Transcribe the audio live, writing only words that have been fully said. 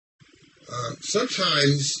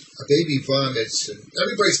Sometimes a baby vomits, and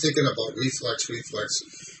everybody's thinking about reflux,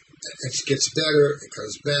 and it gets better, it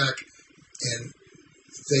comes back, and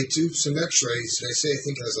they do some x-rays, and they say, I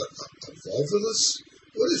think it has a volvulus.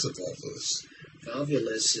 What is a volvulus?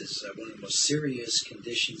 Volvulus is one of the most serious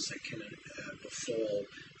conditions that can befall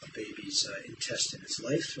a baby's intestine. It's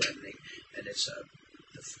life-threatening, and it's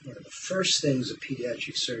one of the first things a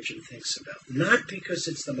pediatric surgeon thinks about. Not because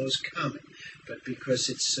it's the most common, but because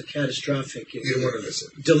it's catastrophic. You don't want to miss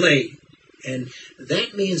it. Delayed. And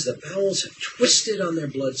that means the bowels have twisted on their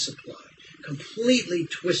blood supply, completely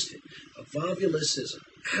twisted. A volvulus is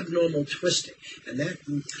an abnormal twisting, and that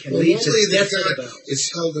can lead to death of the bowel.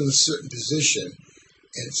 It's held in a certain position,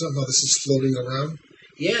 and somehow this is floating around?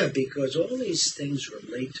 Yeah, because all these things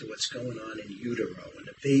relate to what's going on in utero, when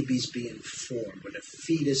the baby's being formed, when a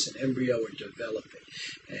fetus and embryo are developing.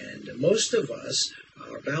 And most of us,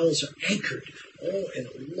 our bowels are anchored all in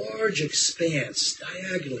a large expanse,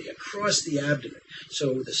 diagonally, across the abdomen.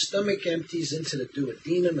 So the stomach empties into the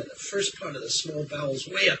duodenum, and the first part of the small bowel is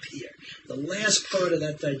way up here. The last part of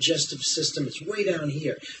that digestive system is way down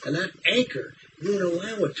here. And that anchor won't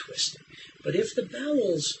allow a twisting. But if the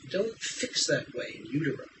bowels don't fix that way in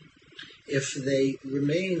utero, if they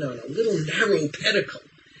remain on a little narrow pedicle,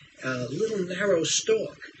 a little narrow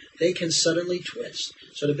stalk, they can suddenly twist.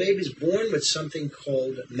 So the baby's born with something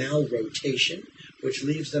called malrotation, which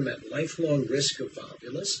leaves them at lifelong risk of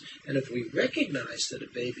volvulus. And if we recognize that a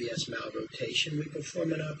baby has malrotation, we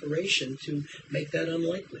perform an operation to make that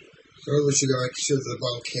unlikely. So in other words, you're going to make sure the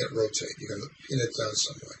bowel can't rotate. You're going to pin it down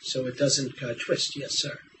somewhere. So it doesn't twist. Yes,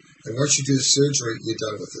 sir. And once you do the surgery, you're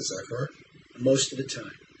done with it. Is that correct? Most of the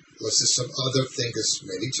time. Unless there's some other thing, because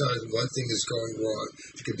many times one thing is going wrong,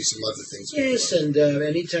 there could be some other things going Yes, wrong. and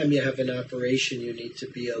anytime you have an operation, you need to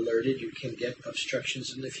be alerted. You can get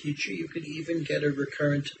obstructions in the future. You could even get a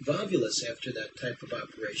recurrent volvulus after that type of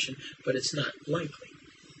operation, but it's not likely.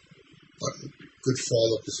 But good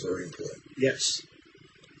follow-up is very important. Yes.